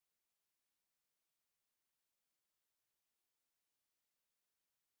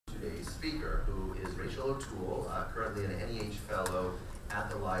speaker, who is Rachel O'Toole, currently an NEH Fellow at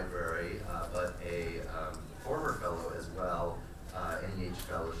the library, but a former fellow as well, NEH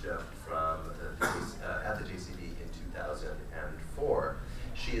Fellowship from at the JCB in 2004.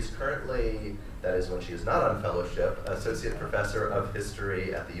 She is currently, that is when she is not on fellowship, Associate Professor of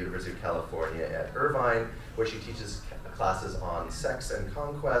History at the University of California at Irvine, where she teaches classes on sex and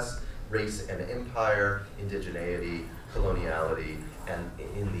conquest, race and empire, indigeneity, coloniality, and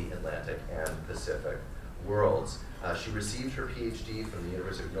in the Atlantic and Pacific worlds. She received her PhD from the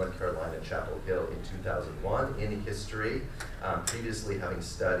University of North Carolina at Chapel Hill in 2001 in history, previously having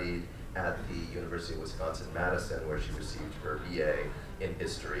studied at the University of Wisconsin-Madison, where she received her BA in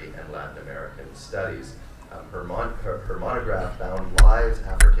history and Latin American studies. Her monograph, Bound Lives,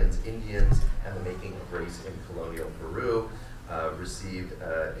 Africans, Indians, and the Making of Race in Colonial Peru, received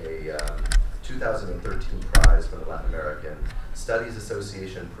a 2013 prize from the Latin American Studies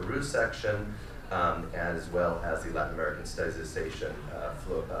Association Peru section, as well as the Latin American Studies Association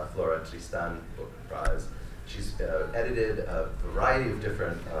Flora Tristan Book Prize. She's edited a variety of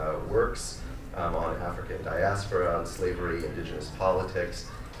different works on African diaspora, on slavery, indigenous politics,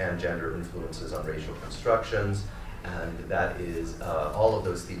 and gender influences on racial constructions. And that is all of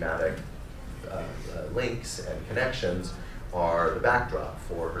those thematic links and connections are the backdrop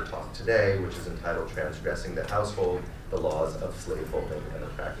for her talk today, which is entitled Transgressing the Household, the Laws of Slaveholding and the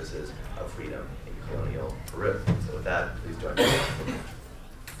Practices of Freedom in Colonial Peru. So with that, please join me.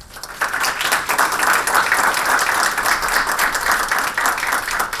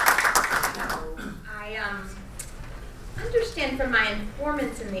 I understand from my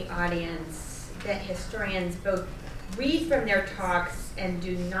informants in the audience that historians both read from their talks and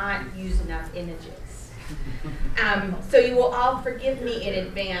do not use enough images. So you will all forgive me in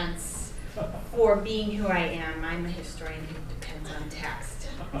advance for being who I am. I'm a historian who depends on text.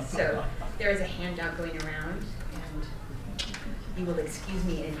 So there is a handout going around, and you will excuse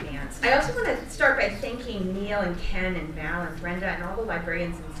me in advance. I also want to start by thanking Neil and Ken and Val and Brenda and all the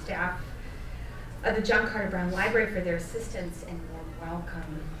librarians and staff of the John Carter Brown Library for their assistance and warm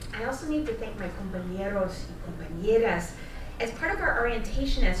welcome. I also need to thank my compañeros y compañeras. As part of our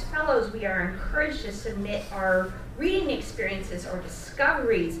orientation as fellows, we are encouraged to submit our reading experiences or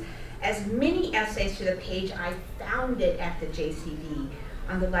discoveries as mini essays to the page I founded at the JCB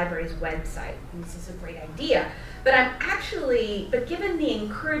on the library's website. And this is a great idea. But given the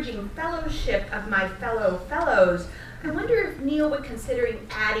encouraging fellowship of my fellow fellows, I wonder if Neil would consider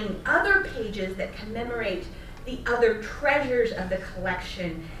adding other pages that commemorate the other treasures of the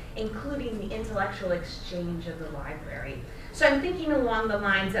collection, including the intellectual exchange of the library. So I'm thinking along the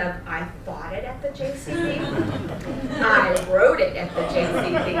lines of, I thought it at the JCB, I wrote it at the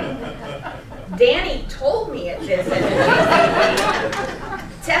JCB, Danny told me this at the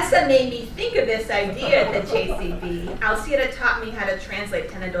JCB, Tessa made me think of this idea at the JCB, Alcira taught me how to translate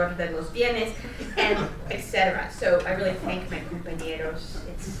Tenedor de los Bienes, and etc. So I really thank my compañeros.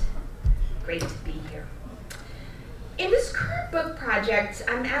 It's great to be here. In this current book project,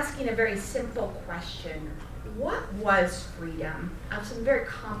 I'm asking a very simple question. What was freedom of some very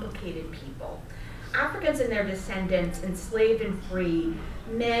complicated people? Africans and their descendants, enslaved and free,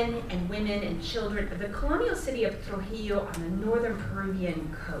 men and women and children of the colonial city of Trujillo on the northern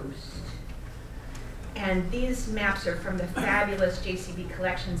Peruvian coast. And these maps are from the fabulous JCB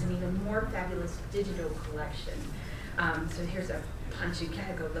collections and even more fabulous digital collection. So here's a punch, you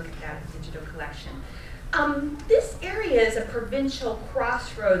gotta go look at that digital collection. This area is a provincial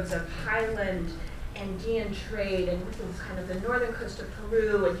crossroads of highland Andean trade, and this is kind of the northern coast of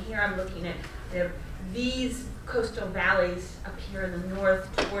Peru, and here I'm looking at these coastal valleys up here in the north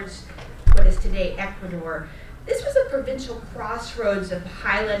towards what is today Ecuador. This was a provincial crossroads of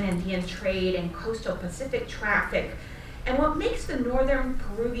highland Andean trade and coastal Pacific traffic, and what makes the northern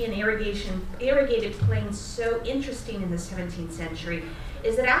Peruvian irrigated plains so interesting in the 17th century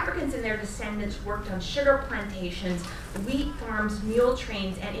is that Africans and their descendants worked on sugar plantations, wheat farms, mule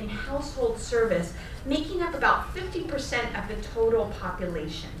trains, and in household service, making up about 50% of the total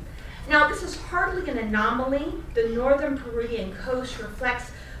population. Now, this is hardly an anomaly. The northern Peruvian coast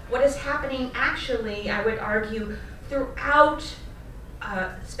reflects what is happening, actually, I would argue, throughout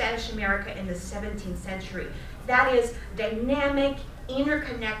Spanish America in the 17th century. That is dynamic,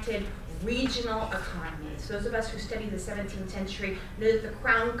 interconnected, regional economies. Those of us who study the 17th century know that the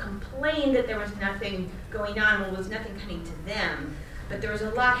crown complained that there was nothing going on, well, there was nothing coming to them, but there was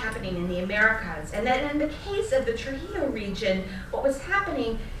a lot happening in the Americas. And then in the case of the Trujillo region, what was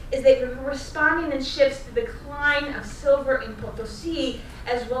happening is they were responding in shifts to the decline of silver in Potosi,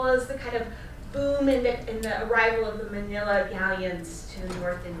 as well as the kind of boom in the arrival of the Manila galleons to the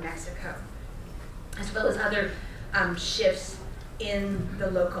north in Mexico, as well as other shifts in the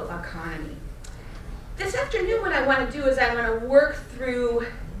local economy. This afternoon, what I want to do is I want to work through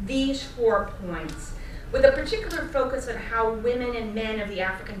these 4 points with a particular focus on how women and men of the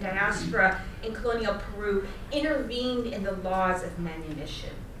African diaspora in colonial Peru intervened in the laws of manumission.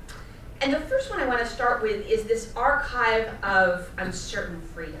 And the first one I want to start with is this archive of uncertain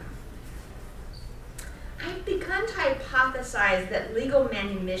freedom. I've begun to hypothesize that legal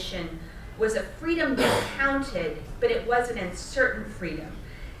manumission was a freedom that counted, but it was an uncertain freedom.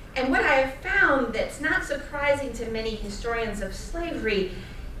 And what I have found that's not surprising to many historians of slavery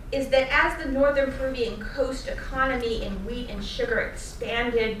is that as the northern Peruvian coast economy in wheat and sugar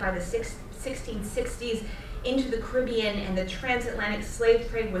expanded by the 1660s into the Caribbean and the transatlantic slave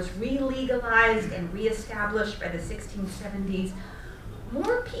trade was re-legalized and reestablished by the 1670s,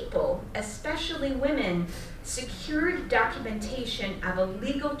 more people, especially women, secured documentation of a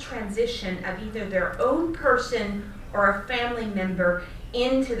legal transition of either their own person or a family member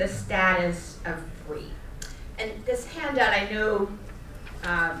into the status of free. And this handout, I know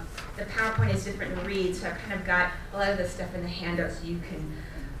the PowerPoint is different to read, so I've kind of got a lot of this stuff in the handout so you can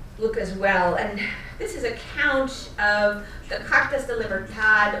look as well. And this is a count of the Cartas de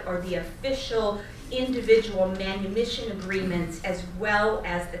Libertad, or the official individual manumission agreements, as well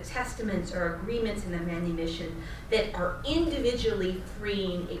as the testaments or agreements in the manumission that are individually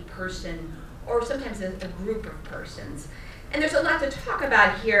freeing a person or sometimes a group of persons. And there's a lot to talk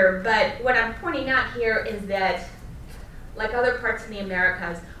about here, but what I'm pointing out here is that, like other parts of the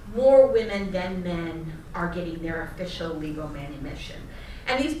Americas, more women than men are getting their official legal manumission.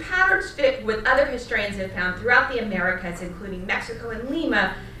 And these patterns fit with other historians have found throughout the Americas, including Mexico and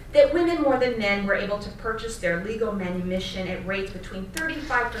Lima, that women more than men were able to purchase their legal manumission at rates between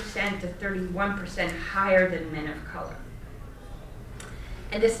 35% to 31% higher than men of color.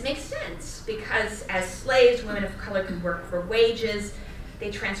 And this makes sense because as slaves, women of color could work for wages. They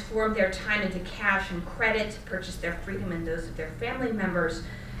transformed their time into cash and credit to purchase their freedom and those of their family members.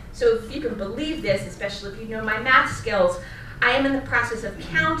 So if you can believe this, especially if you know my math skills, I am in the process of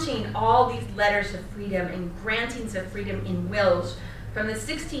counting all these letters of freedom and grantings of freedom in wills from the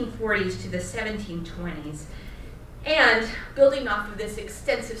 1640s to the 1720s. And building off of this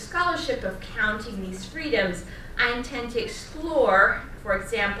extensive scholarship of counting these freedoms, I intend to explore, for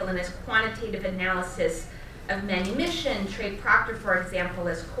example, in this quantitative analysis of manumission, Trey Proctor, for example,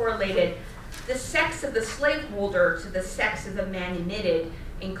 has correlated the sex of the slaveholder to the sex of the manumitted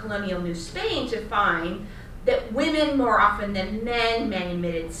in colonial New Spain to find that women more often than men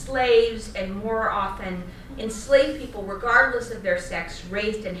manumitted slaves, and more often enslaved people, regardless of their sex,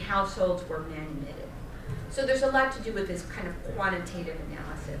 raised in households were manumitted. So there's a lot to do with this kind of quantitative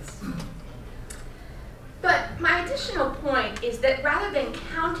analysis. But my additional point is that rather than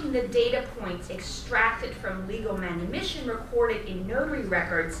counting the data points extracted from legal manumission recorded in notary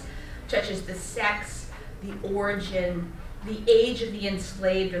records, such as the sex, the origin, the age of the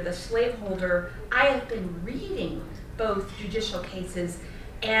enslaved or the slaveholder, I have been reading both judicial cases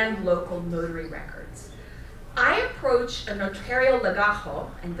and local notary records. I approach a notarial legajo,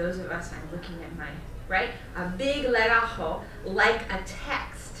 and those of us, I'm looking at my, right, a big legajo, like a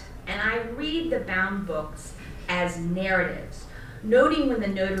text. And I read the bound books as narratives, noting when the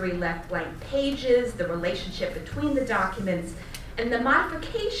notary left blank pages, the relationship between the documents, and the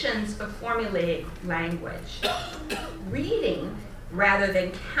modifications of formulaic language. Reading, rather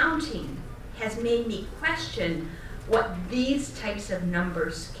than counting, has made me question what these types of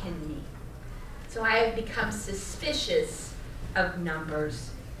numbers can mean. So I have become suspicious of numbers,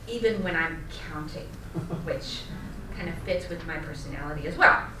 even when I'm counting, which kind of fits with my personality as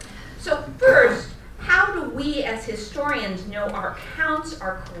well. So first, how do we as historians know our counts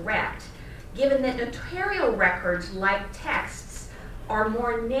are correct, given that notarial records, like texts, are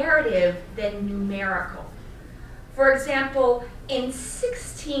more narrative than numerical? For example, in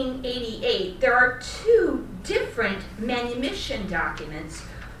 1688, there are two different manumission documents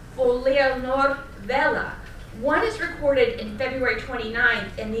for Leonor Vela. One is recorded in February 29th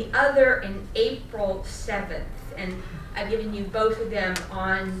and the other in April 7th. And I've given you both of them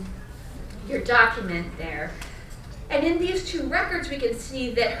on your document there. And in these two records, we can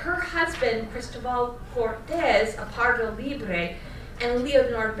see that her husband, Cristobal Cortez, a Pardo Libre, and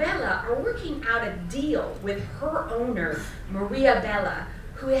Leonor Vela are working out a deal with her owner, Maria Bella,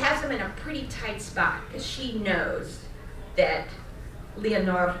 who has them in a pretty tight spot because she knows that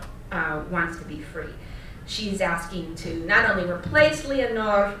Leonor wants to be free. she's asking to not only replace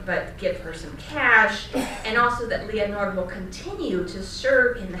Leonor, but give her some cash, and also that Leonor will continue to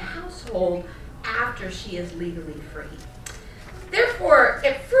serve in the household after she is legally free. Therefore,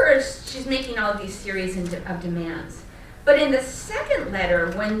 at first, she's making all of these series of demands. But in the second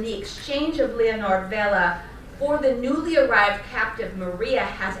letter, when the exchange of Leonor Vela for the newly arrived captive Maria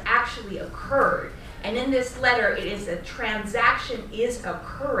has actually occurred, and in this letter, it is a transaction is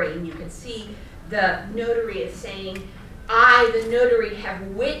occurring. You can see the notary is saying, I, the notary, have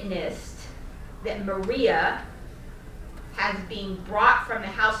witnessed that Maria has been brought from the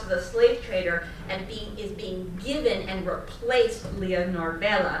house of the slave trader and is being given and replaced Leonor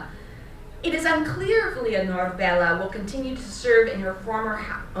Vela. It is unclear if Leonor Vela will continue to serve in her former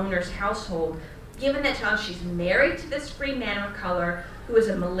owner's household, given that now she's married to this free man of color who is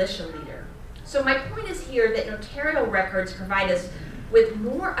a militia leader. So my point is here that notarial records provide us with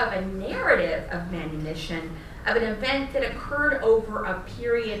more of a narrative of manumission, of an event that occurred over a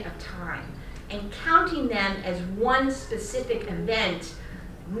period of time. And counting them as one specific event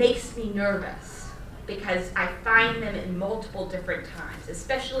makes me nervous because I find them in multiple different times,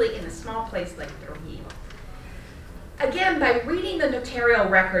 especially in a small place like Trujillo. Again, by reading the notarial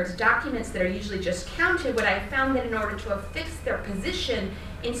records, documents that are usually just counted, what I found that in order to affix their position,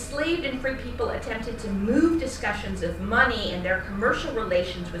 enslaved and free people attempted to move discussions of money and their commercial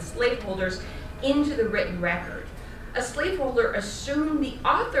relations with slaveholders into the written record. A slaveholder assumed the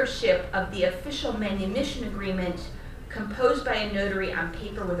authorship of the official manumission agreement composed by a notary on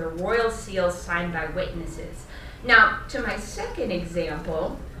paper with a royal seal signed by witnesses. Now, to my second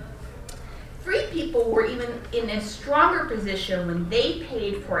example, free people were even in a stronger position when they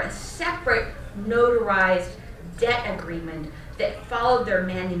paid for a separate notarized debt agreement that followed their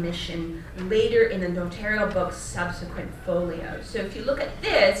manumission later in the notarial book's subsequent folios. So if you look at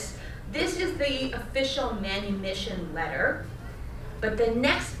this, this is the official manumission letter, but the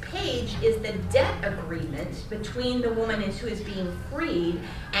next page is the debt agreement between the woman who is being freed,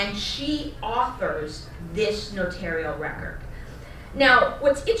 and she authors this notarial record. Now,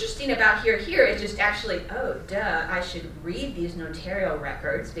 what's interesting about here is just actually, oh, duh, I should read these notarial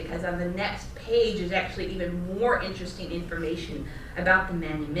records because on the next page is actually even more interesting information about the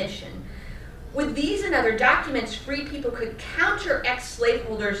manumission. With these and other documents, free people could counter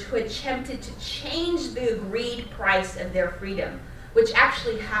ex-slaveholders who attempted to change the agreed price of their freedom, which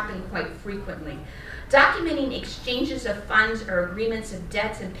actually happened quite frequently. Documenting exchanges of funds or agreements of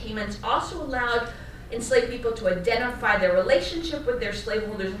debts and payments also allowed enslaved people to identify their relationship with their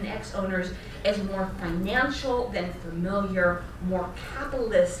slaveholders and ex-owners as more financial than familiar, more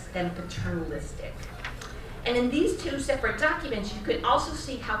capitalist than paternalistic. And in these two separate documents, you can also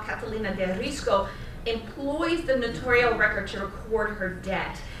see how Catalina de Risco employs the notarial record to record her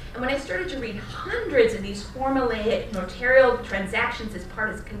debt. And when I started to read hundreds of these formulaic notarial transactions as part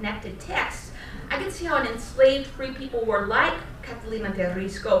of connected texts, I could see how an enslaved free people were like Catalina de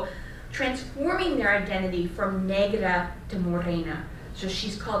Risco, transforming their identity from negra to morena. So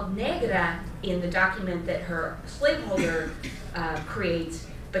she's called negra in the document that her slaveholder creates,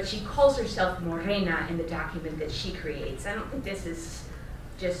 but she calls herself morena in the document that she creates. I don't think this is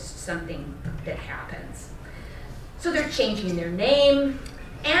just something that happens. So they're changing their name,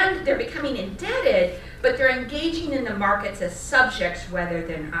 and they're becoming indebted, but they're engaging in the markets as subjects rather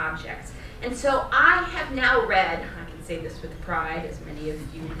than objects. And so I have now read, I can say this with pride, as many of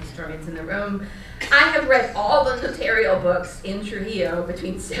you historians in the room, I have read all the notarial books in Trujillo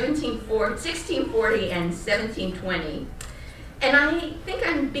between 1640 and 1720. And I think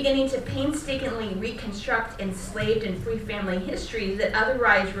I'm beginning to painstakingly reconstruct enslaved and free family histories that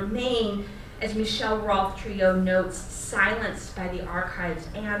otherwise remain, as Michel Rolfe Trio notes, silenced by the archives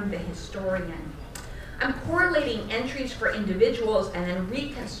and the historian. I'm correlating entries for individuals and then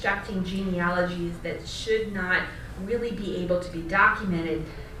reconstructing genealogies that should not really be able to be documented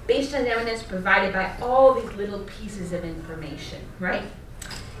based on evidence provided by all these little pieces of information, right?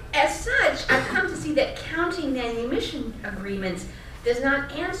 As such, I've come to see that counting manumission agreements does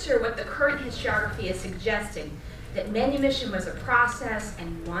not answer what the current historiography is suggesting, that manumission was a process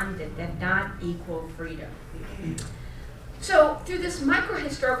and one that did not equal freedom. So through this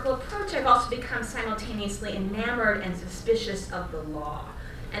microhistorical approach, I've also become simultaneously enamored and suspicious of the law.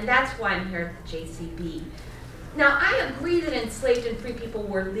 And that's why I'm here at the JCB. Now, I agree that enslaved and free people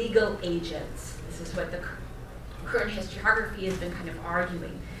were legal agents. This is what the current historiography has been kind of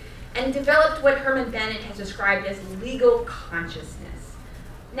arguing. And developed what Herman Bennett has described as legal consciousness.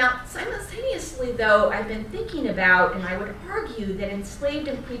 Now, simultaneously, though, I've been thinking about, and I would argue, that enslaved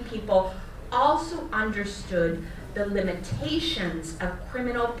and free people also understood the limitations of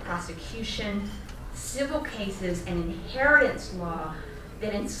criminal prosecution civil cases, and inheritance law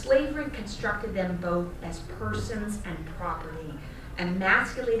that in slavery constructed them both as persons and property,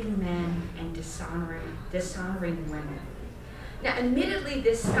 emasculating men and dishonoring women. Now, admittedly,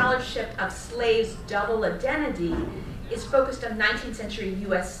 this scholarship of slaves' double identity is focused on 19th century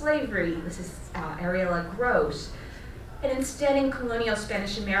US slavery. This is Ariela Gross. And instead, in colonial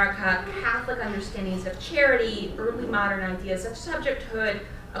Spanish America, Catholic understandings of charity, early modern ideas of subjecthood,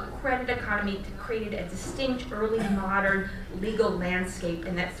 a credit economy created a distinct early modern legal landscape,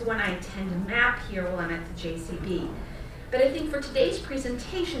 and that's the one I intend to map here while I'm at the JCB. But I think for today's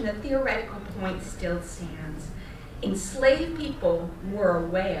presentation, the theoretical point still stands. Enslaved people were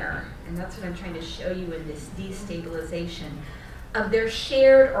aware, and that's what I'm trying to show you in this destabilization, of their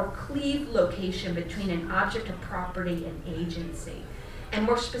shared or cleaved location between an object of property and agency. And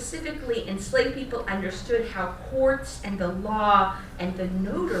more specifically, enslaved people understood how courts and the law and the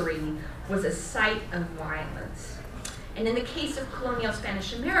notary was a site of violence. And in the case of colonial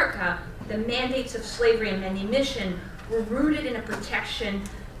Spanish America, the mandates of slavery and manumission were rooted in a protection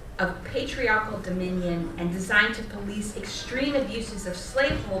of patriarchal dominion and designed to police extreme abuses of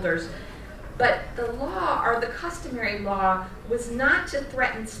slaveholders. But the law, or the customary law, was not to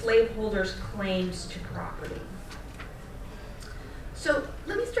threaten slaveholders' claims to property. So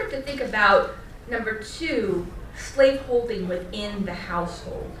let me start to think about, number two, slaveholding within the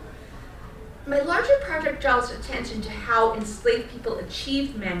household. My larger project draws attention to how enslaved people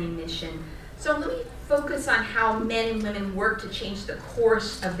achieved manumission. So let me focus on how men and women worked to change the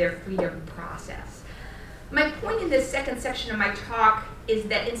course of their freedom process. My point in this second section of my talk is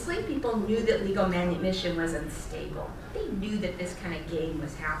that enslaved people knew that legal manumission was unstable. They knew that this kind of game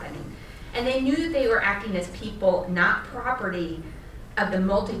was happening. And they knew that they were acting as people, not property, of the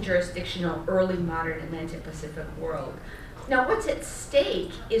multi-jurisdictional early modern Atlantic Pacific world. Now, what's at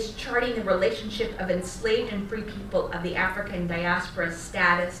stake is charting the relationship of enslaved and free people of the African diaspora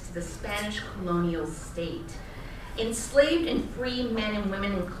status to the Spanish colonial state. Enslaved and free men and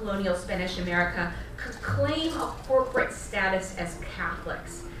women in colonial Spanish America could claim a corporate status as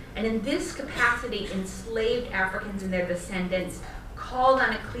Catholics. And in this capacity, enslaved Africans and their descendants called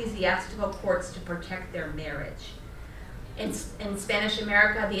on ecclesiastical courts to protect their marriage. In Spanish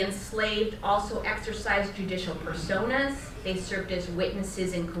America, the enslaved also exercised judicial personas. They served as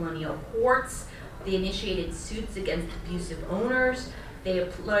witnesses in colonial courts. They initiated suits against abusive owners. They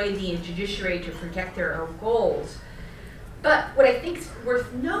employed the judiciary to protect their own goals. But what I think is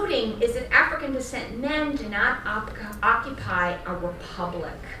worth noting is that African descent men did not occupy a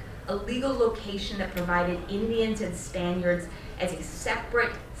republic, a legal location that provided Indians and Spaniards as a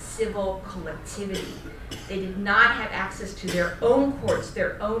separate civil collectivity. They did not have access to their own courts,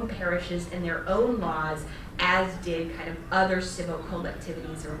 their own parishes, and their own laws, as did kind of other civil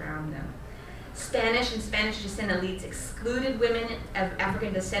collectivities around them. Spanish and Spanish descent elites excluded women of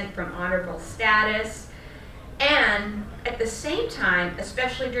African descent from honorable status, and at the same time,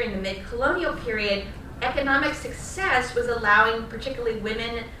 especially during the mid-colonial period, economic success was allowing particularly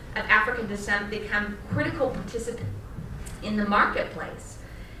women of African descent to become critical participants in the marketplace.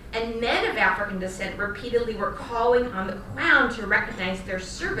 And men of African descent repeatedly were calling on the Crown to recognize their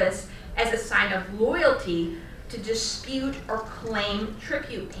service as a sign of loyalty to dispute or claim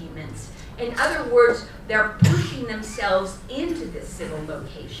tribute payments. In other words, they're pushing themselves into this civil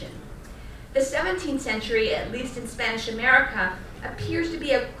location. The 17th century, at least in Spanish America, appears to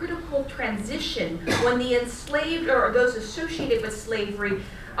be a critical transition when the enslaved or those associated with slavery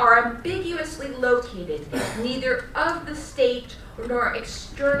are ambiguously located, neither of the state nor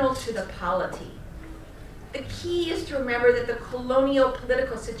external to the polity. The key is to remember that the colonial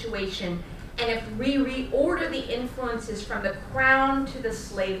political situation, and if we reorder the influences from the Crown to the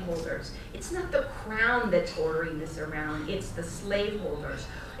slaveholders, it's not the Crown that's ordering this around, it's the slaveholders.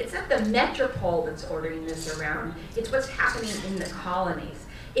 It's not the metropole that's ordering this around, it's what's happening in the colonies.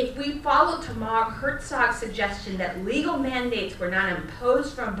 If we follow Tamar Herzog's suggestion that legal mandates were not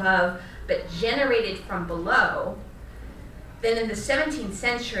imposed from above, but generated from below, then in the 17th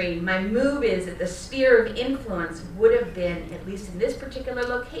century, my move is that the sphere of influence would have been, at least in this particular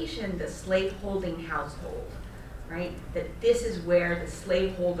location, the slaveholding household, right? That this is where the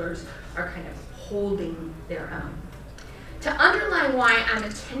slaveholders are kind of holding their own. To underline why I'm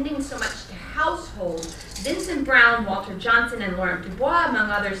attending so much to households, Vincent Brown, Walter Johnson, and Laurent Dubois,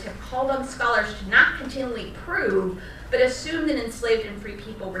 among others, have called on scholars to not continually prove, but assume that enslaved and free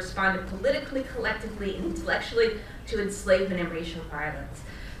people responded politically, collectively, and intellectually to enslavement and racial violence.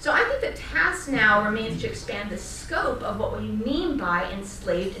 So I think the task now remains to expand the scope of what we mean by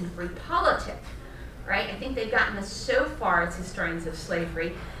enslaved and free politic, right? I think they've gotten us so far as historians of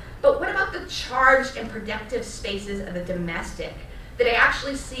slavery, But what about the charged and productive spaces of the domestic that I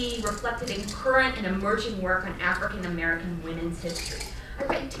actually see reflected in current and emerging work on African American women's history? I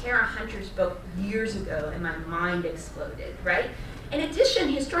read Tara Hunter's book years ago and my mind exploded, right? In addition,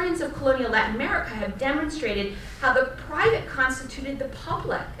 historians of colonial Latin America have demonstrated how the private constituted the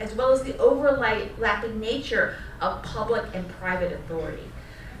public, as well as the overlapping nature of public and private authority.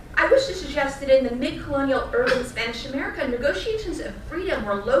 I wish to suggest that in the mid-colonial urban Spanish America, negotiations of freedom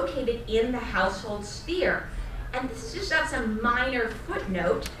were located in the household sphere. And this is just a minor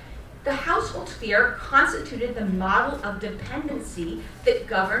footnote. The household sphere constituted the model of dependency that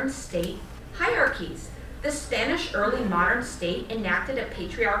governed state hierarchies. The Spanish early modern state enacted a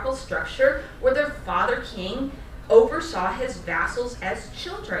patriarchal structure where the father king oversaw his vassals as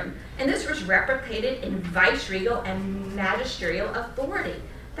children, and this was replicated in viceregal and magisterial authority.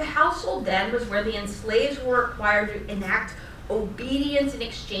 The household then was where the enslaved were required to enact obedience in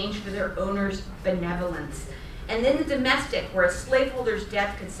exchange for their owner's benevolence. And then the domestic, where a slaveholder's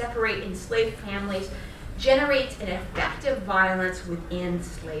death could separate enslaved families, generates an effective violence within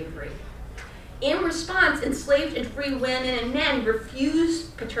slavery. In response, enslaved and free women and men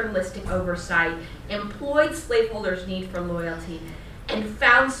refused paternalistic oversight, employed slaveholders' need for loyalty, and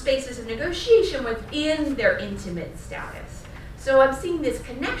found spaces of negotiation within their intimate status. So I'm seeing this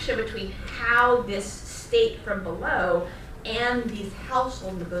connection between how this state from below and these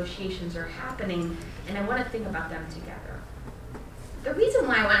household negotiations are happening, and I want to think about them together. The reason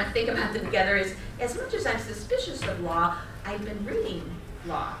why I want to think about them together is, as much as I'm suspicious of law, I've been reading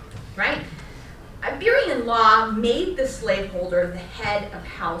law, right? Iberian law made the slaveholder the head of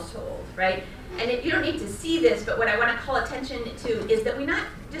household, right? And you don't need to see this, but what I want to call attention to is that we not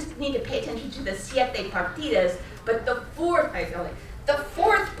just need to pay attention to the siete partidas, but the fourth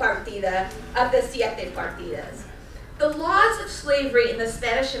partida of the siete partidas. The laws of slavery in the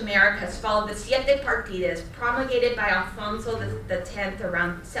Spanish Americas followed the siete partidas promulgated by Alfonso X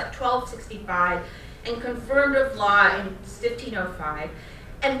around 1265 and confirmed of law in 1505.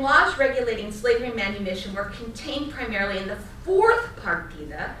 And laws regulating slavery and manumission were contained primarily in the fourth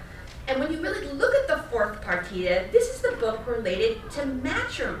partida. And when you really look at the fourth partida, this is the book related to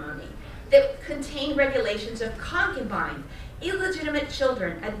matrimony that contained regulations of concubine, illegitimate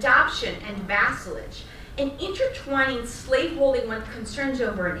children, adoption, and vassalage, and intertwining slaveholding with concerns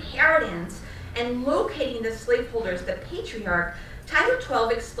over inheritance and locating the slaveholders, the patriarch. Title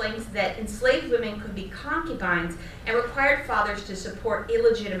 12 explains that enslaved women could be concubines and required fathers to support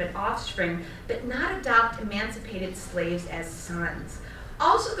illegitimate offspring, but not adopt emancipated slaves as sons.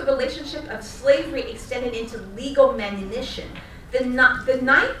 Also, the relationship of slavery extended into legal manumission. The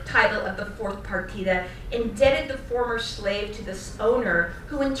ninth title of the fourth partida indebted the former slave to the owner,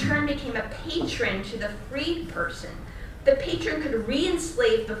 who in turn became a patron to the freed person. The patron could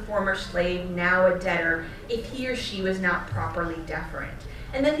re-enslave the former slave, now a debtor, if he or she was not properly deferent.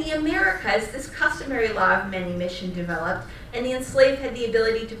 And then the Americas, this customary law of manumission developed, and the enslaved had the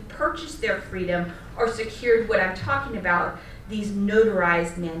ability to purchase their freedom or secured what I'm talking about, these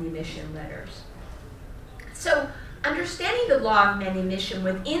notarized manumission letters. So, understanding the law of manumission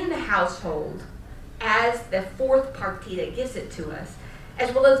within the household, as the fourth partida gives it to us,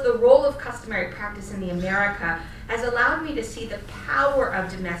 as well as the role of customary practice in the America, has allowed me to see the power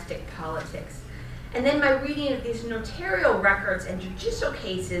of domestic politics. And then my reading of these notarial records and judicial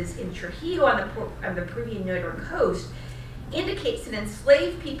cases in Trujillo on the Peruvian Northern Coast indicates that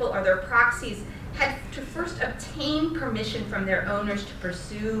enslaved people or their proxies had to first obtain permission from their owners to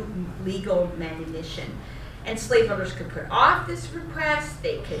pursue legal manumission. And slaveholders could put off this request,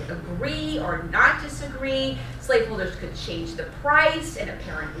 they could agree or not disagree, slaveholders could change the price, and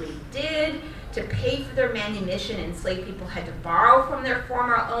apparently did, to pay for their manumission. Enslaved people had to borrow from their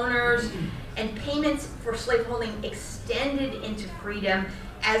former owners, and payments for slaveholding extended into freedom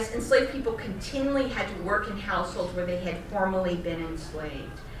as enslaved people continually had to work in households where they had formerly been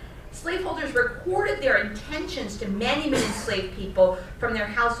enslaved. Slaveholders recorded their intentions to manumit enslaved people from their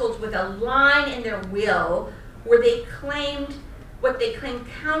households with a line in their will where they claimed what they claimed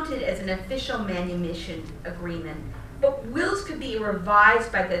counted as an official manumission agreement. But wills could be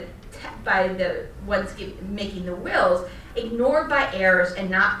revised by the ones making the wills, ignored by heirs, and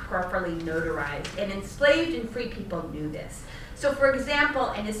not properly notarized. And enslaved and free people knew this. So, for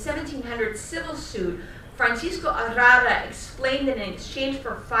example, in his 1700 civil suit, Francisco Arrara explained that in exchange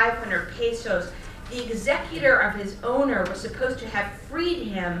for 500 pesos, the executor of his owner was supposed to have freed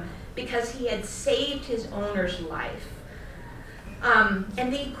him because he had saved his owner's life.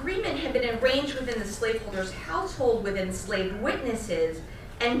 And the agreement had been arranged within the slaveholder's household with enslaved witnesses,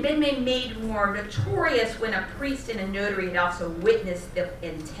 and been made more notorious when a priest and a notary had also witnessed the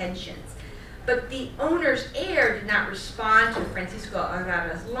intentions. But the owner's heir did not respond to Francisco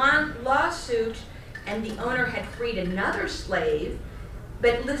Arrara's lawsuit, and the owner had freed another slave,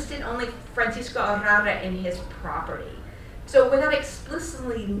 but listed only Francisco Arrara in his property. So without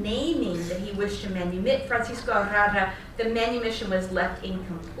explicitly naming that he wished to manumit Francisco Arrara, the manumission was left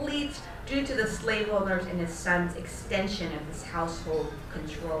incomplete due to the slaveholders and his son's extension of his household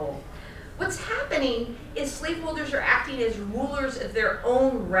control. What's happening is slaveholders are acting as rulers of their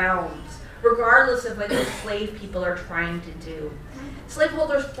own realms, regardless of what the slave people are trying to do.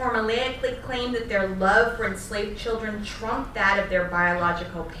 Slaveholders formulaically claim that their love for enslaved children trumped that of their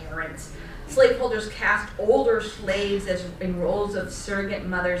biological parents. Slaveholders cast older slaves as in roles of surrogate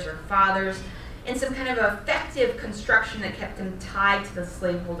mothers or fathers, and some kind of effective construction that kept them tied to the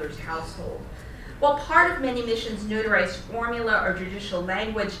slaveholder's household. While part of manumission's notarized formula or judicial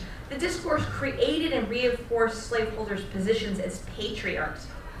language, the discourse created and reinforced slaveholders' positions as patriarchs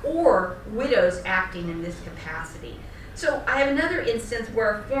or widows acting in this capacity. So I have another instance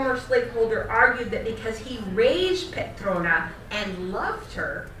where a former slaveholder argued that because he raised Petrona and loved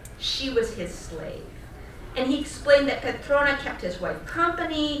her, she was his slave. And he explained that Petrona kept his wife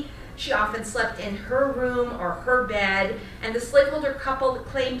company, she often slept in her room or her bed, and the slaveholder couple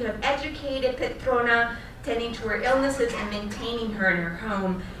claimed to have educated Petrona, tending to her illnesses and maintaining her in her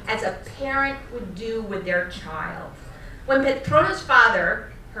home, as a parent would do with their child. When Petrona's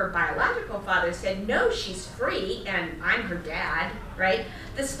father, her biological father, said, no, she's free, and I'm her dad, right?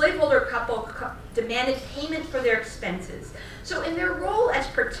 The slaveholder couple demanded payment for their expenses. So in their role as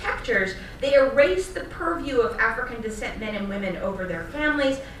protectors, they erased the purview of African descent men and women over their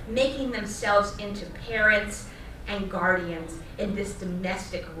families, making themselves into parents and guardians in this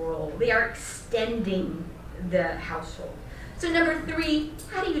domestic role. They are extending the household. So number 3,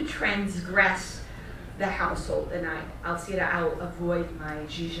 how do you transgress the household? And I'll see that I'll avoid my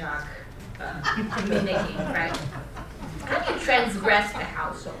Zizek mimicking, right? How do you transgress the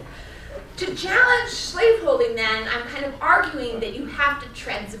household? To challenge slaveholding, then, I'm kind of arguing that you have to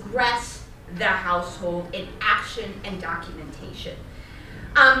transgress the household in action and documentation.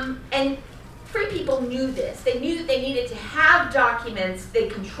 And free people knew this. They knew that they needed to have documents, they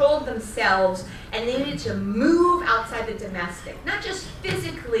controlled themselves, and they needed to move outside the domestic, not just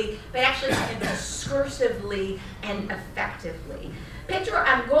physically, but actually kind of discursively and effectively. Pedro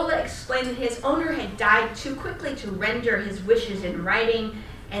Angola explained that his owner had died too quickly to render his wishes in writing,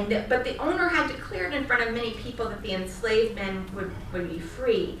 but the owner had declared in front of many people that the enslaved men would be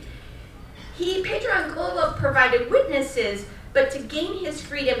free. Pedro Angola provided witnesses, but to gain his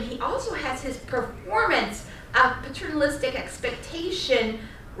freedom, he also has his performance of paternalistic expectation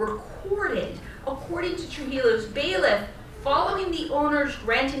recorded. According to Trujillo's bailiff, following the owner's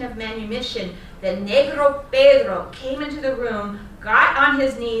granting of manumission, the Negro Pedro came into the room, got on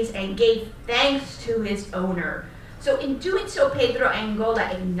his knees, and gave thanks to his owner. So in doing so, Pedro Angola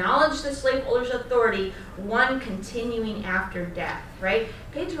acknowledged the slaveholder's authority, one continuing after death, right?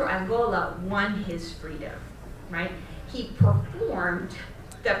 Pedro Angola won his freedom, right? He performed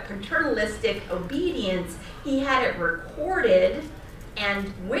the paternalistic obedience. He had it recorded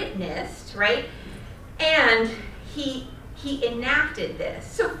and witnessed, right? And he enacted this.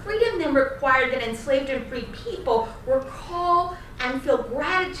 So freedom then required that enslaved and free people recall and feel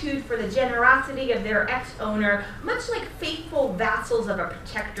gratitude for the generosity of their ex-owner, much like faithful vassals of a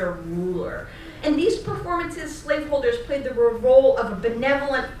protector ruler. In these performances, slaveholders played the role of a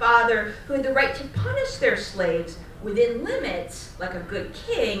benevolent father who had the right to punish their slaves within limits, like a good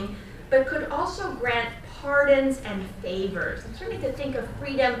king, but could also grant pardons and favors. I'm starting to think of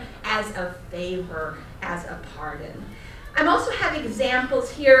freedom as a favor, as a pardon. I also have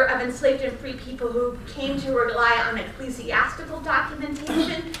examples here of enslaved and free people who came to rely on ecclesiastical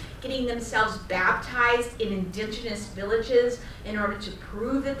documentation, getting themselves baptized in indigenous villages in order to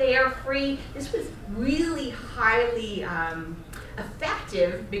prove that they are free. This was really highly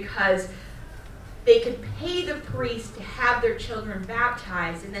effective because they could pay the priest to have their children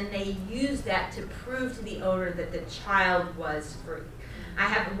baptized, and then they used that to prove to the owner that the child was free. I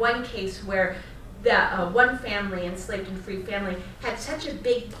have one case where one family, enslaved and free family, had such a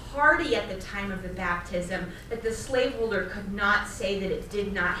big party at the time of the baptism that the slaveholder could not say that it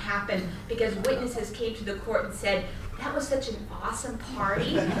did not happen because witnesses came to the court and said, that was such an awesome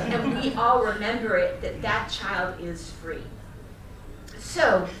party, and we all remember it, that child is free.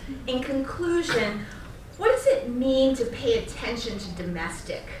 So, in conclusion, what does it mean to pay attention to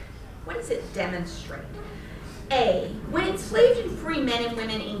domestic? What does it demonstrate? A, when enslaved and free men and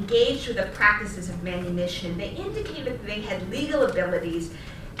women engaged with the practices of manumission, they indicated that they had legal abilities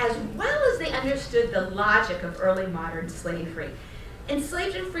as well as they understood the logic of early modern slavery.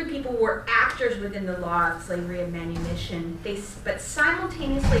 Enslaved and free people were actors within the law of slavery and manumission, but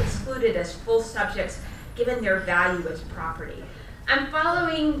simultaneously excluded as full subjects given their value as property. I'm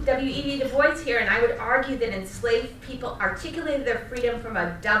following W.E.B. Du Bois here, and I would argue that enslaved people articulated their freedom from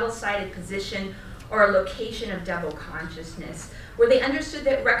a double-sided position or a location of double consciousness, where they understood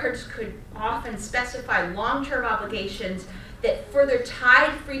that records could often specify long-term obligations that further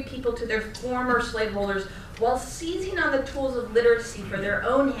tied free people to their former slaveholders while seizing on the tools of literacy for their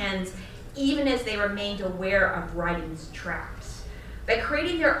own hands, even as they remained aware of writing's traps. By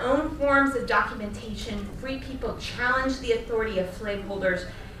creating their own forms of documentation, free people challenged the authority of slaveholders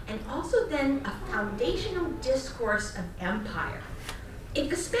and also then a foundational discourse of empire. If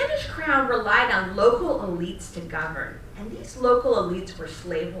the Spanish crown relied on local elites to govern, and these local elites were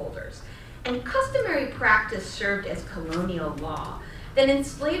slaveholders, and customary practice served as colonial law, then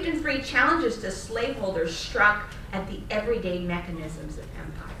enslaved and free challenges to slaveholders struck at the everyday mechanisms of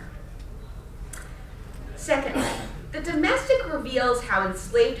empire. Secondly, the domestic reveals how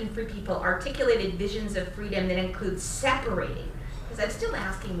enslaved and free people articulated visions of freedom that include separating, because I'm still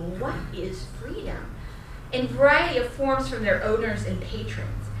asking, well, what is freedom? In a variety of forms from their owners and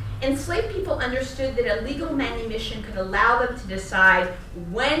patrons. Enslaved people understood that a legal manumission could allow them to decide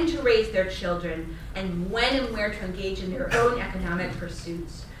when to raise their children and when and where to engage in their own economic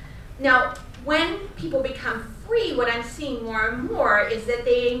pursuits. Now, when people become free, what I'm seeing more and more is that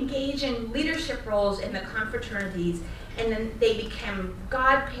they engage in leadership roles in the confraternities, and then they become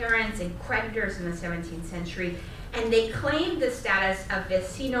godparents and creditors in the 17th century, and they claim the status of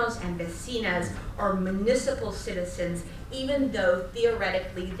vecinos and vecinas, or municipal citizens, even though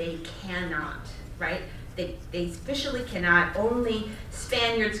theoretically they cannot, right? They officially cannot. Only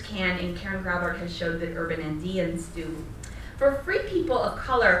Spaniards can, and Karen Graubart has showed that urban Andeans do. For free people of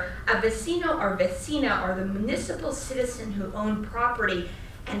color, a vecino or vecina are the municipal citizen who owned property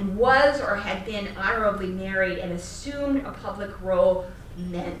and was or had been honorably married and assumed a public role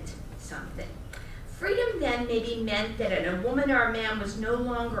meant something. Freedom then maybe meant that a woman or a man was no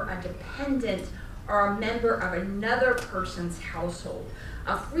longer a dependent or a member of another person's household.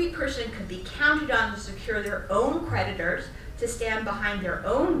 A free person could be counted on to secure their own creditors, to stand behind their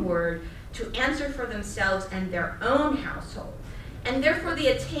own word, to answer for themselves and their own household. And therefore the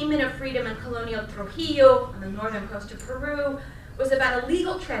attainment of freedom in colonial Trujillo on the northern coast of Peru was about a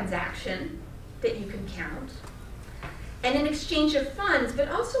legal transaction that you can count, and an exchange of funds, but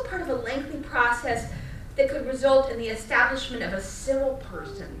also part of a lengthy process that could result in the establishment of a civil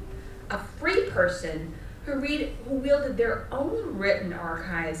person, a free person who wielded their own written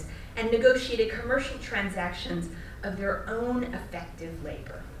archives and negotiated commercial transactions of their own effective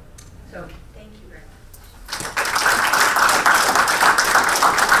labor. So, thank you very much.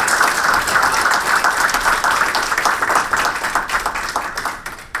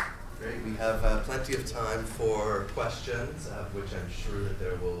 Great, we have plenty of time for questions, which I'm sure that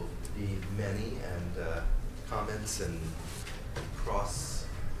there will be many, and comments and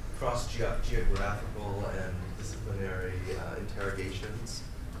cross-geographical and disciplinary interrogations.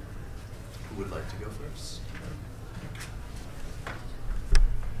 Who would like to go first?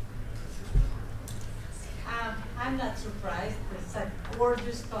 I'm not surprised. It's a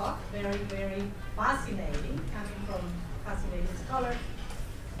gorgeous talk, very, very fascinating, coming from a fascinating scholar.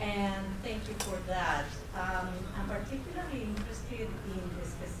 And thank you for that. I'm particularly interested in the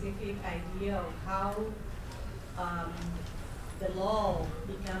specific idea of how the law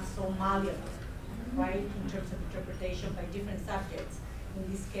becomes so malleable, right, in terms of interpretation by different subjects. In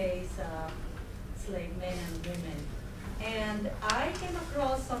this case, slave men and women. And I came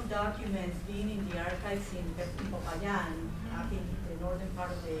across some documents being in the archives in Popayan, I think the northern part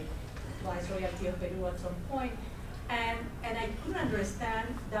of the Viceroyalty of Peru at some point. And I couldn't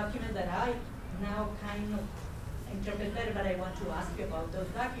understand documents that I now kind of interpret better, but I want to ask you about those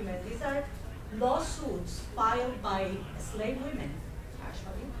documents. These are lawsuits filed by slave women,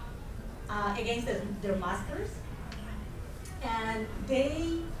 actually, against their masters. And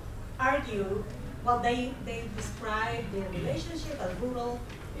they argue, well, they describe their relationship as brutal,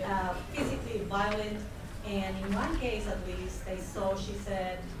 physically violent, and in one case at least, she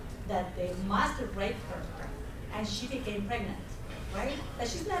said that the master raped her, and she became pregnant, right? But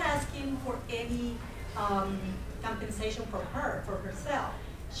she's not asking for any compensation for herself.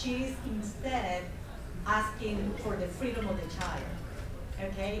 She's instead asking for the freedom of the child,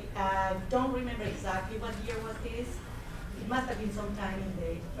 okay? Don't remember exactly what year was this. It must have been sometime in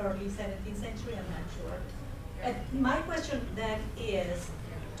the early 17th century, I'm not sure. My question then is,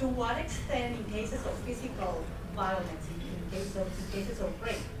 to what extent in cases of physical violence, in cases of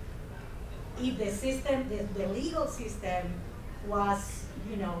rape. If the system, the legal system was,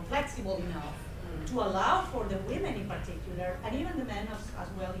 flexible enough to allow for the women in particular, and even the men as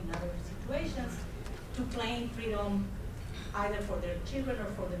well in other situations, to claim freedom either for their children or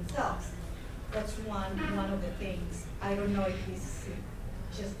for themselves. That's one of the things. I don't know if it's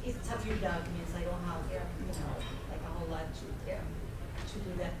just, it's a few documents. I don't have, like a whole lot to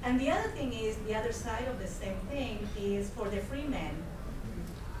do that. And the other thing is, the other side of the same thing is for the free men.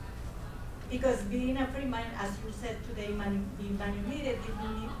 Because being a free man, as you said today, being manumitted, you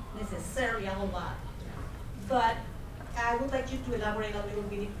don't need necessarily a whole lot. But I would like you to elaborate a little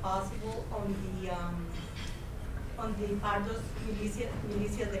bit, if possible, on the Pardos,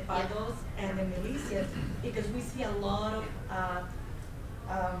 Milicias de Pardos, and the militias, because we see a lot of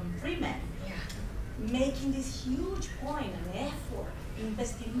free men making this huge point and effort,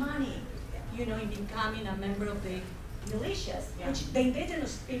 investing money, in becoming a member of the militias, which the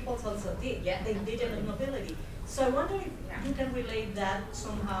indigenous peoples also did, the indigenous nobility. So I wonder if you can relate that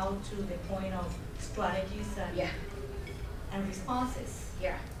somehow to the point of strategies and responses.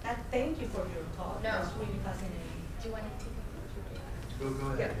 Thank you for your talk. No. That's really fascinating. Do you want to take it? Go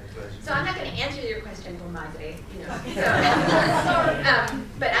ahead. So I'm not going to answer your question, Comadre,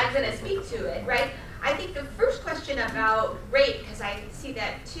 but I'm going to speak to it, right? I think the first question about rape, because I see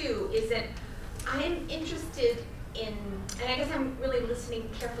that too, is that I'm interested in, and I guess I'm really listening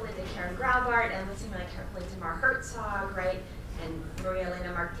carefully to Karen Graubart and listening really carefully to Mar Herzog, right, and Maria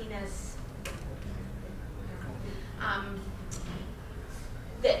Elena Martinez,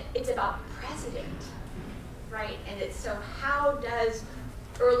 that it's about precedent, right? And it's so how does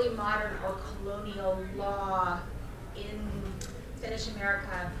early modern or colonial law in Spanish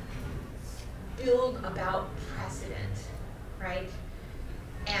America build about precedent, right?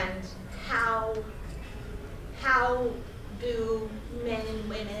 And how do men and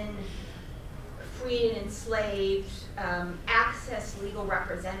women, freed and enslaved, access legal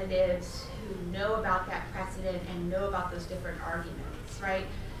representatives who know about that precedent and know about those different arguments, right?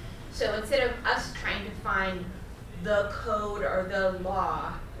 So instead of us trying to find the code or the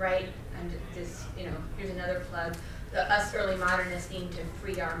law, right? And just, here's another plug. Us early modernists need to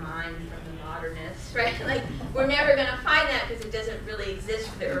free our mind from the modernists, right? Like, we're never going to find that because it doesn't really exist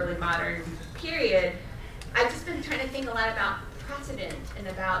for the early modern period. I've just been trying to think a lot about precedent and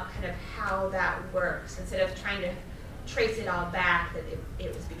about kind of how that works instead of trying to trace it all back that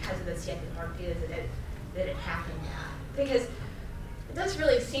it was because of the siete partidas that it happened at. Because it does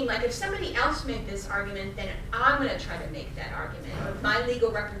really seem like if somebody else made this argument, then I'm going to try to make that argument. Or my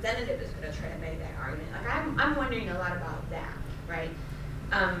legal representative is going to try to make that argument. Like I'm wondering a lot about that, right?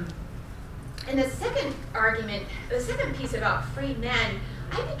 And the second argument, the second piece about free men,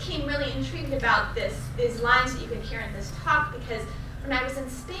 I became really intrigued about these lines that you can hear in this talk because when I was in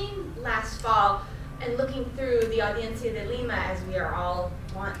Spain last fall and looking through the Audiencia de Lima, as we are all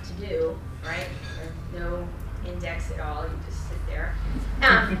want to do, right? There's no index at all, you just sit there.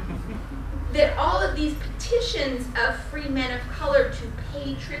 That all of these petitions of free men of color to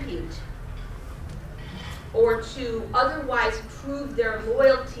pay tribute or to otherwise prove their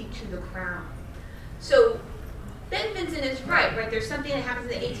loyalty to the crown. So Ben Vincent is right? There's something that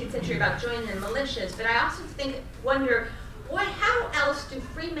happens in the 18th century about joining the militias, but I also wonder, how else do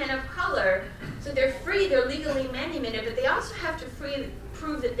free men of color, so they're free, they're legally manumitted, but they also have to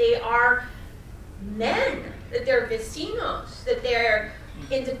prove that they are men, that they're vecinos, that they're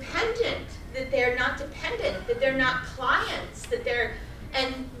independent, that they're not dependent, that they're not clients,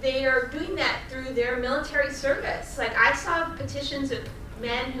 and they are doing that through their military service. Like I saw petitions of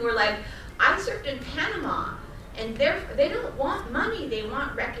men who were like, I served in Panama, and they don't want money, they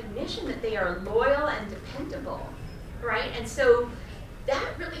want recognition that they are loyal and dependable, right? And so that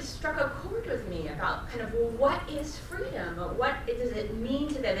really struck a chord with me about kind of, well, what is freedom? Or what does it mean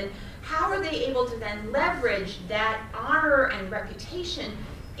to them? And how are they able to then leverage that honor and reputation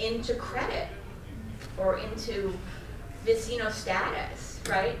into credit or into Vicino status,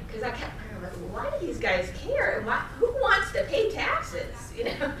 right? Because I kept wondering, why do these guys care? And who wants to pay taxes,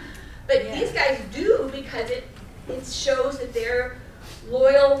 But these guys do because it shows that they're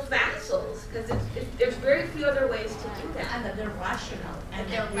loyal vassals, because there's very few other ways to do that. And that they're rational. And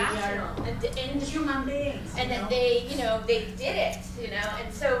they're rational. And human beings. And that they did it,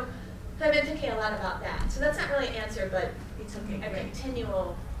 And so I've been thinking a lot about that. So that's not really an answer, but it's okay. A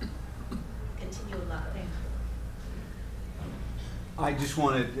continual love. I just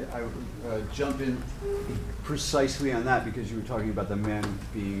wanted to jump in precisely on that because you were talking about the men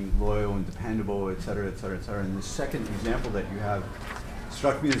being loyal and dependable, et cetera, et cetera, et cetera. And the second example that you have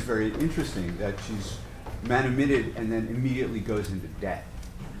struck me as very interesting, that she's manumitted and then immediately goes into debt,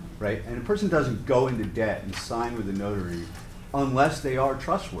 right? And a person doesn't go into debt and sign with a notary unless they are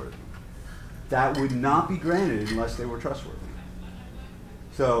trustworthy. That would not be granted unless they were trustworthy.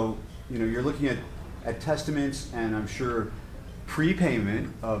 So, you know, you're looking at testaments and I'm sure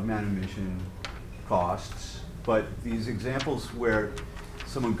prepayment of manumission costs, but these examples where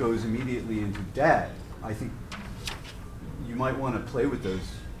someone goes immediately into debt, I think you might want to play with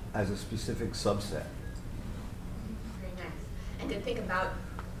those as a specific subset. Very nice. And to think about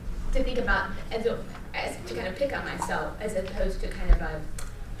as to kind of pick on myself as opposed to kind of a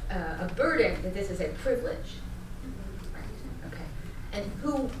burden, that this is a privilege. Right. Okay. And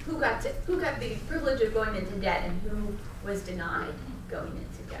who got the privilege of going into debt and who was denied going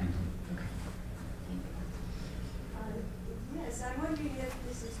into debt? Okay. Yes, I'm wondering if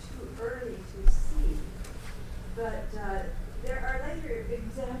this is too early to see, but there are later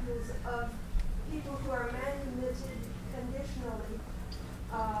examples of people who are manumitted conditionally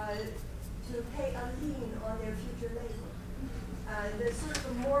to pay a lien on their future labor. There's sort of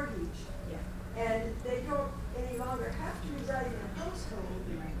a mortgage, and they don't any longer have to reside in a household,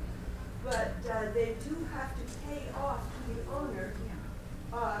 but they do have to pay off to the owner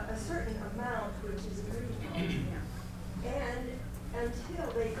a certain amount which is agreed on. And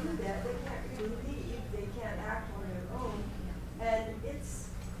until they do that, they can't really leave, they can't act on their own, and it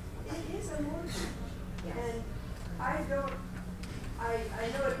is a mortgage. And I know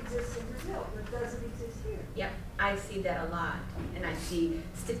it exists in Brazil, but does it exist here? Yep, I see that a lot. And I see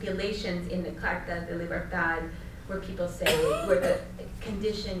stipulations in the Carta de Libertad where people say, where the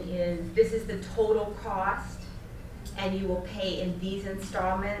condition is, this is the total cost, and you will pay in these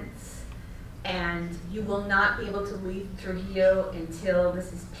installments, and you will not be able to leave Trujillo until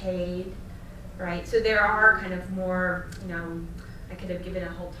this is paid, right? So there are kind of more, you know, I could have given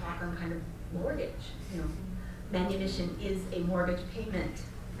a whole talk on kind of mortgage, you know. Manumission is a mortgage payment,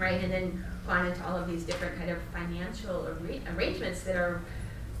 right? And then gone into all of these different kind of financial arrangements that are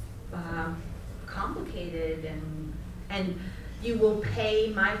complicated, and you will pay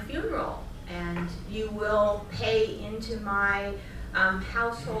my funeral, and you will pay into my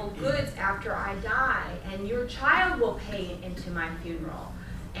household goods after I die, and your child will pay into my funeral,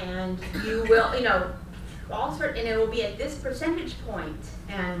 and you will, you know, all sorts, and it will be at this percentage point,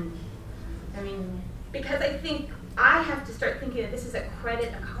 and I mean, because I think I have to start thinking that this is a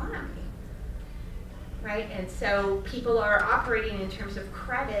credit economy, right? And so people are operating in terms of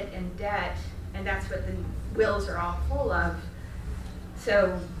credit and debt, and that's what the wills are all full of.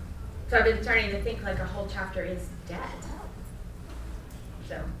 So I've been starting to think like a whole chapter is debt.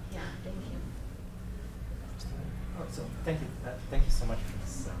 So yeah, thank you. Oh, so thank you so much for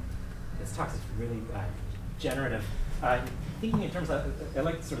this. This talk is really generative. Thinking in terms of, I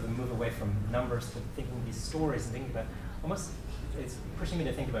like sort of the move away from numbers to thinking these stories and thinking about almost, it's pushing me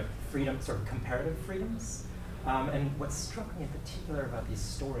to think about freedom, sort of comparative freedoms. And what struck me in particular about these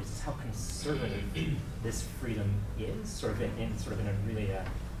stories is how conservative this freedom is, sort of in a really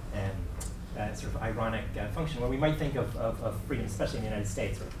sort of ironic function, where we might think of freedom, especially in the United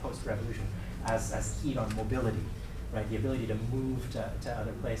States, sort of post-revolution, as keyed on mobility. Right, the ability to move to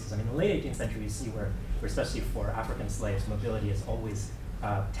other places. I mean, in the late 18th century, you see where especially for African slaves, mobility is always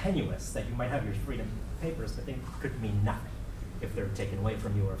tenuous, that you might have your freedom papers, but they could mean nothing if they're taken away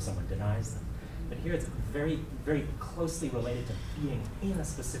from you or if someone denies them. But here it's very, very closely related to being in a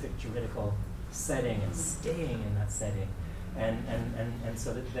specific juridical setting and staying in that setting. And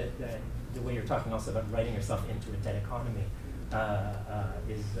so the way you're talking also about writing yourself into a debt economy has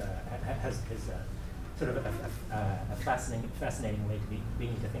sort of a fascinating way to be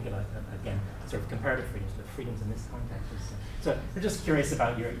beginning to think about, again, sort of comparative freedoms, but freedoms in this context. So we're just curious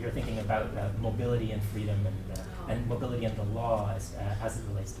about your thinking about mobility and freedom and mobility and the law as it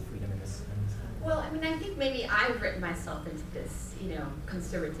relates to freedom in this context. Well, I mean, I think maybe I've written myself into this, you know,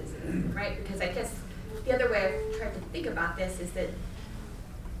 conservatism, right? Because I guess the other way I've tried to think about this is that,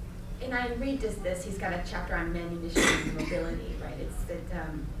 and Ayn Reid does this, he's got a chapter on manumission and mobility, right? It's that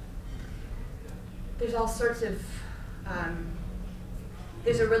there's all sorts of,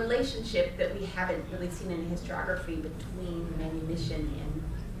 there's a relationship that we haven't really seen in historiography between manumission and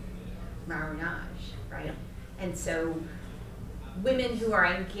marronage, right? And so women who are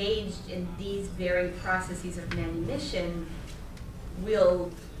engaged in these very processes of manumission will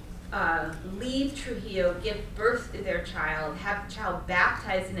leave Trujillo, give birth to their child, have the child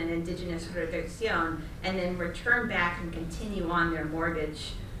baptized in an indigenous jurisdiction, and then return back and continue on their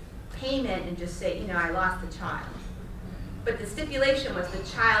mortgage payment and just say, you know, I lost the child. But the stipulation was the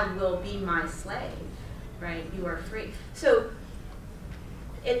child will be my slave, right? You are free. So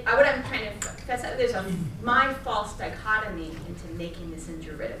what I'm trying to confess, there's my false dichotomy into making this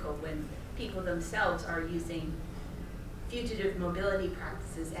juridical when people themselves are using fugitive mobility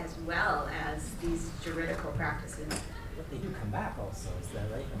practices as well as these juridical practices. But they do come back also, is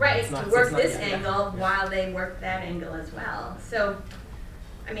that right? I mean, Right, it's not, to work it's not, this yeah, angle while they work that angle as well. So,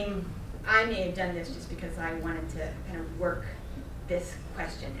 I mean, I may have done this just because I wanted to kind of work this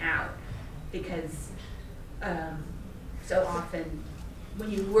question out, because so often when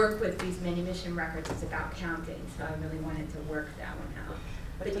you work with these manumission records, it's about counting, so I really wanted to work that one out.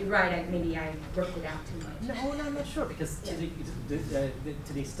 But you're right, maybe I worked it out too much. No, I'm not sure, because to the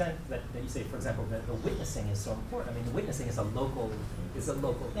extent that you say, for example, that the witnessing is so important. I mean, the witnessing is a local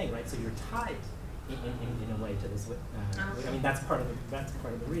thing, right? So you're tied in a way to this. I mean, that's part of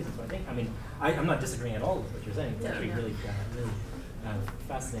the reason. So I think, I mean, I'm not disagreeing at all with what you're saying. It's actually really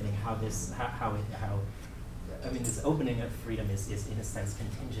fascinating how I mean, this opening of freedom is in a sense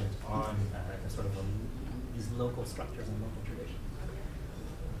contingent on sort of these local structures and local traditions.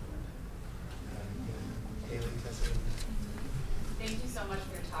 Thank you so much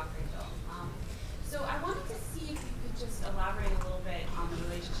for your talk, Rachel. So I wanted to see if you could just elaborate a little bit on the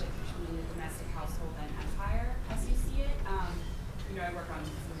relationship between the domestic household and empire as you see it. You know, I work on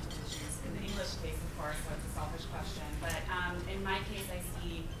some positions in the English case, of course, so it's a selfish question. But in my case, I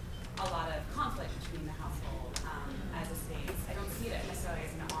see a lot of conflict between the household as a space. I don't see it necessarily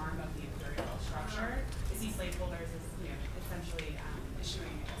as an arm of the imperial structure. I see slaveholders as, you know, essentially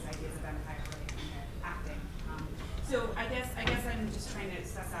issuing these ideas of empire and acting. So I guess I'm just trying to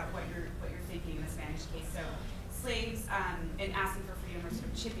suss out what you're thinking in the Spanish case. So slaves in asking for freedom are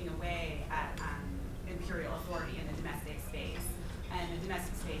sort of chipping away at imperial authority in the domestic space, and the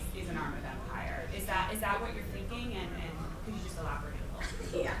domestic space is an arm of empire. Is that what you're thinking? And could you just elaborate a little?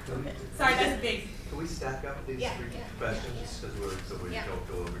 Yeah. Sorry, that's big. Can we stack up these three questions so we don't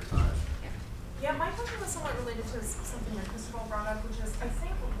go over time? Yeah, my question was somewhat related to something that Christopher brought up, which is I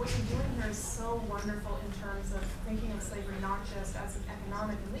think what you're doing here is so wonderful in terms of thinking of slavery not just as an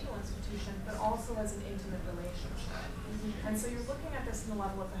economic and legal institution, but also as an intimate relationship. And so you're looking at this in the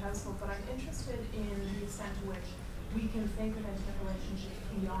level of the household, but I'm interested in the extent to which we can think of intimate relationships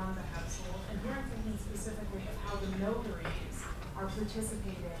beyond the household. And here I'm thinking specifically of how the notaries are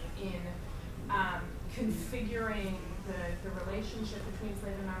participating in configuring the relationship between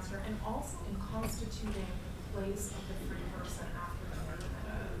slave and master, and also in constituting the place of the free person after the murder.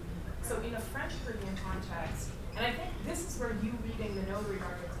 So in a French Caribbean context, and I think this is where you reading the notary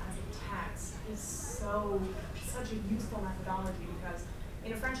records as a text is such a useful methodology, because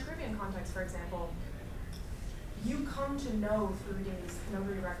in a French Caribbean context, for example, you come to know through these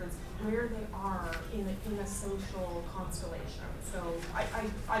notary records where they are in a social constellation. So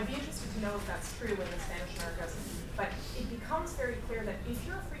I'd be interested to know if that's true in the Spanish Americas. But it becomes very clear that if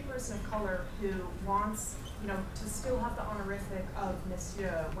you're a free person of color who wants, you know, to still have the honorific of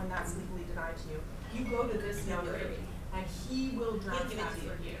Monsieur when that's legally denied to you, you go to this notary and he will draft that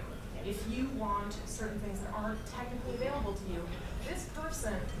for you. If you want certain things that aren't technically available to you, this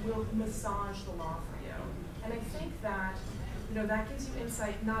person will massage the law for you. And I think that, you know, that gives you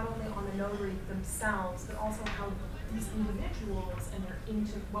insight not only on the notary themselves, but also how these individuals and their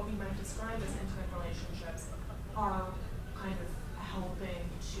what we might describe as intimate relationships are kind of helping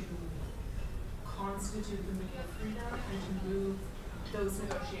to constitute the meaning of freedom and to move those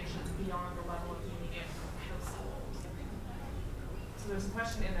negotiations beyond the level of the immediate household. So there's a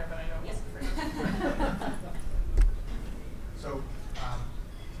question in there, but I don't know. Yes. So,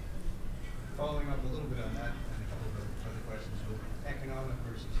 following up a little bit on that and a couple of other questions with economic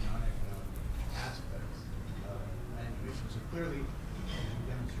versus non-economic aspects of manumission. So clearly, as you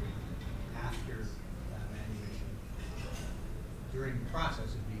demonstrated, after manumission, during the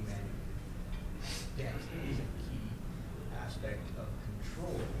process of being manumitted, debt is a key aspect of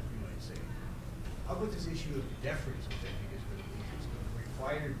control, you might say. How about this issue of deference, which I think is really interesting,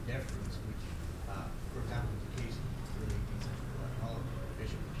 required deference, which, for example, in the case of the early 18th century Colonial,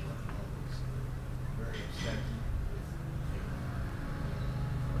 Bishop was very upset with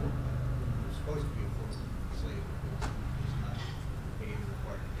who was supposed to be a former slave because he was not paid the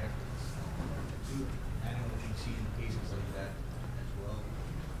required deference to it. I don't know if you've seen cases like that as well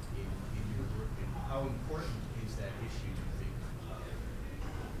in your work. And how important is that issue, do you think,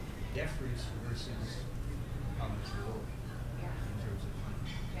 deference versus control in terms of money?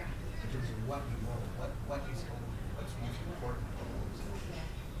 In terms of what we want, what's most important of all this?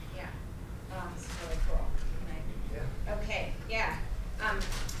 Yeah. This is really cool. Okay, yeah.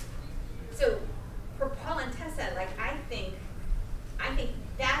 So for Paul and Tessa, like I think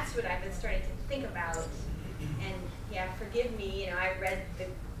that's what I've been starting to think about. And yeah, forgive me, you know, I read the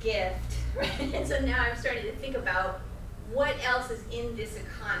so now I'm starting to think about what else is in this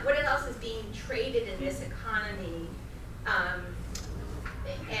economy, what else is being traded in this economy.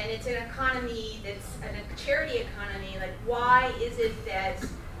 And it's an economy that's a charity economy. Like, why is it that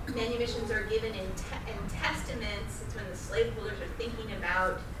manumissions are given in testaments? It's when the slaveholders are thinking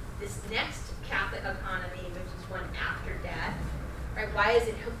about this next Catholic economy, which is one after death, right? Why is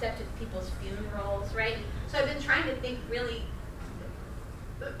it hooked up to people's funerals, right? So I've been trying to think really,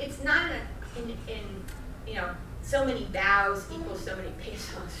 it's not in you know, so many vows equals so many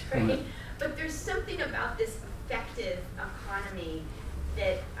pesos, right? But there's something about this effective economy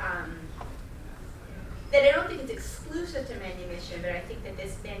that that I don't think it's exclusive to manumission, but I think that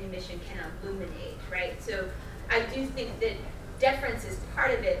this manumission can illuminate, right? So I do think that deference is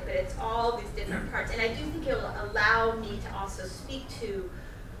part of it, but it's all these different parts. And I do think it will allow me to also speak to,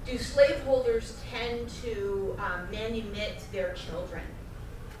 do slaveholders tend to manumit their children,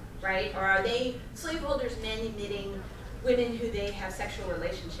 right? Or are they slaveholders manumitting women who they have sexual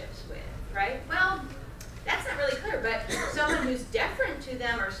relationships with, right? Well, that's not really clear, but someone who's deferent to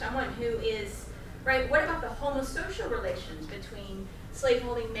them, or someone who is, right, what about the homosocial relations between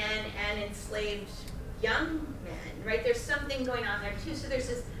slaveholding men and enslaved young men, right? There's something going on there too. So there's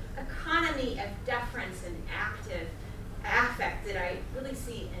this economy of deference and active affect that I really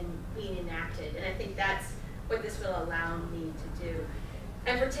see in being enacted, and I think that's what this will allow me to do.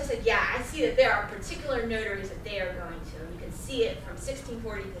 And for Tessa, yeah, I see that there are particular notaries that they are going to, and you can see it from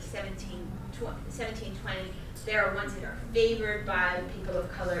 1640 to 1720. There are ones that are favored by people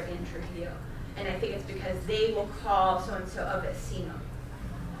of color in Trujillo, and I think it's because they will call so-and-so a vecino,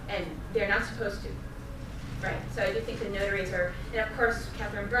 and they're not supposed to, right? So I do think the notaries are, and of course,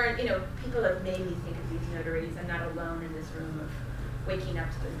 Catherine Byrne, you know, people have made me think of these notaries. I'm not alone in this room of waking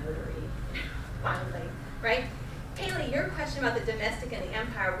up to the notary, finally, right? Haley, your question about the domestic and the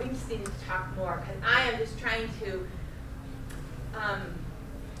empire, we just need to talk more, because I am just trying to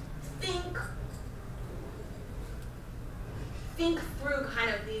think through kind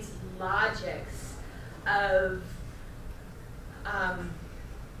of these logics of,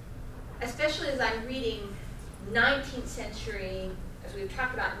 especially as I'm reading 19th century, as we've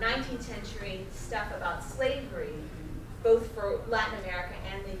talked about 19th century stuff about slavery, both for Latin America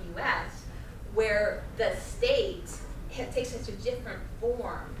and the US, where the state takes such a different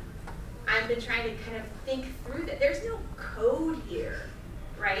form. I've been trying to kind of think through that. There's no code here,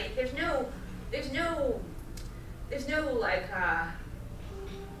 right? There's no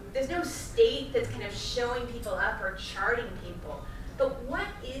state that's kind of showing people up or charting people. But what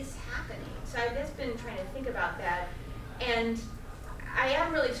is happening? So I've just been trying to think about that. And I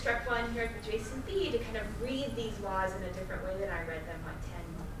am really struck one here at the JCB to kind of read these laws in a different way than I read them like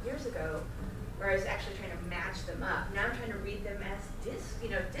 10 years ago, where I was actually trying to match them up. Now I'm trying to read them as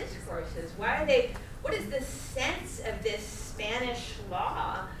discourses. Why are they, what is the sense of this Spanish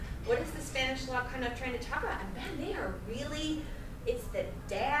law? What is the Spanish law kind of trying to talk about? And man, they are really, it's the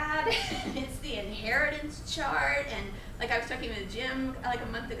dad, it's the inheritance chart, and like I was talking with Jim like a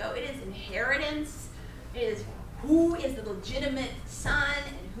month ago, it is inheritance, it is who is the legitimate son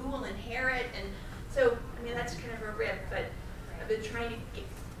and who will inherit, and so, I mean, that's kind of a rip, but I've been trying to get,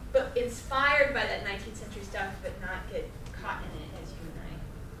 but inspired by that 19th century stuff, but not get caught in it as you and I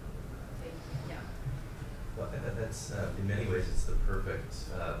say, yeah. Well, that's in many ways it's the perfect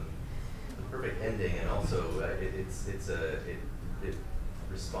ending, and also it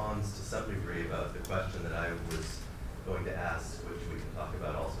responds to some degree about the question that I was going to ask, which we can talk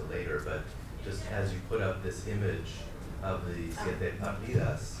about also later. But just as you put up this image of the Siete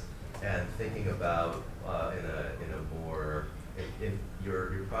Partidas, and thinking about in a more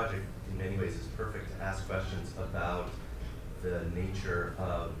your project in many ways is perfect to ask questions about the nature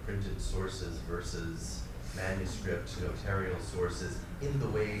of printed sources versus manuscript notarial sources in the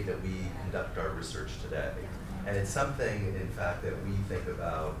way that we conduct our research today. And it's something, in fact, that we think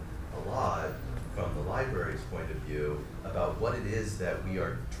about a lot from the library's point of view about what it is that we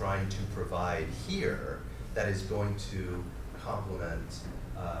are trying to provide here that is going to complement,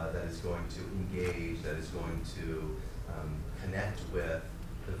 that is going to engage, that is going to connect with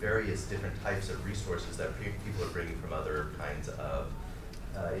the various different types of resources that people are bringing from other kinds of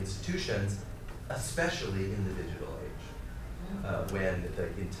institutions, especially in the digital age, when the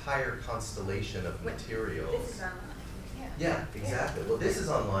entire constillation of materials. This is online. Yeah, exactly. Well, this is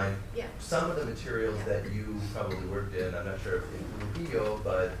online. Yeah. Some of the materials that you probably worked in, I'm not sure if in Trujillo,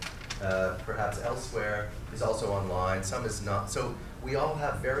 but perhaps elsewhere, is also online. Some is not. So we all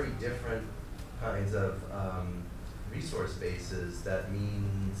have very different kinds of resource bases. That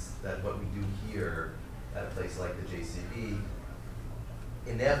means that what we do here at a place like the JCB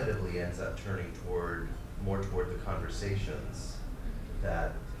inevitably ends up turning more toward the conversations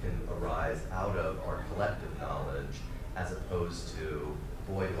that can arise out of our collective knowledge, as opposed to,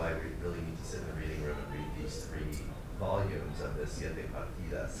 boy, do I really need to sit in the reading room and read these 3 volumes of this Siete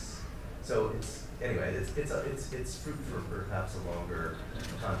Partidas. So it's fruit for perhaps a longer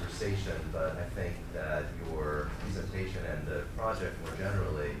conversation, but I think that your presentation and the project more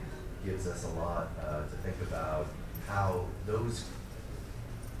generally gives us a lot to think about how those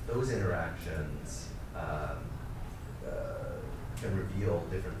interactions can reveal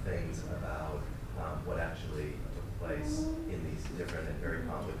different things about what actually took place in these different and very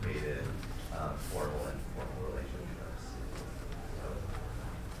complicated formal and informal relationships. So,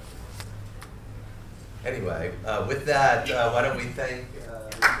 anyway, with that, why don't we thank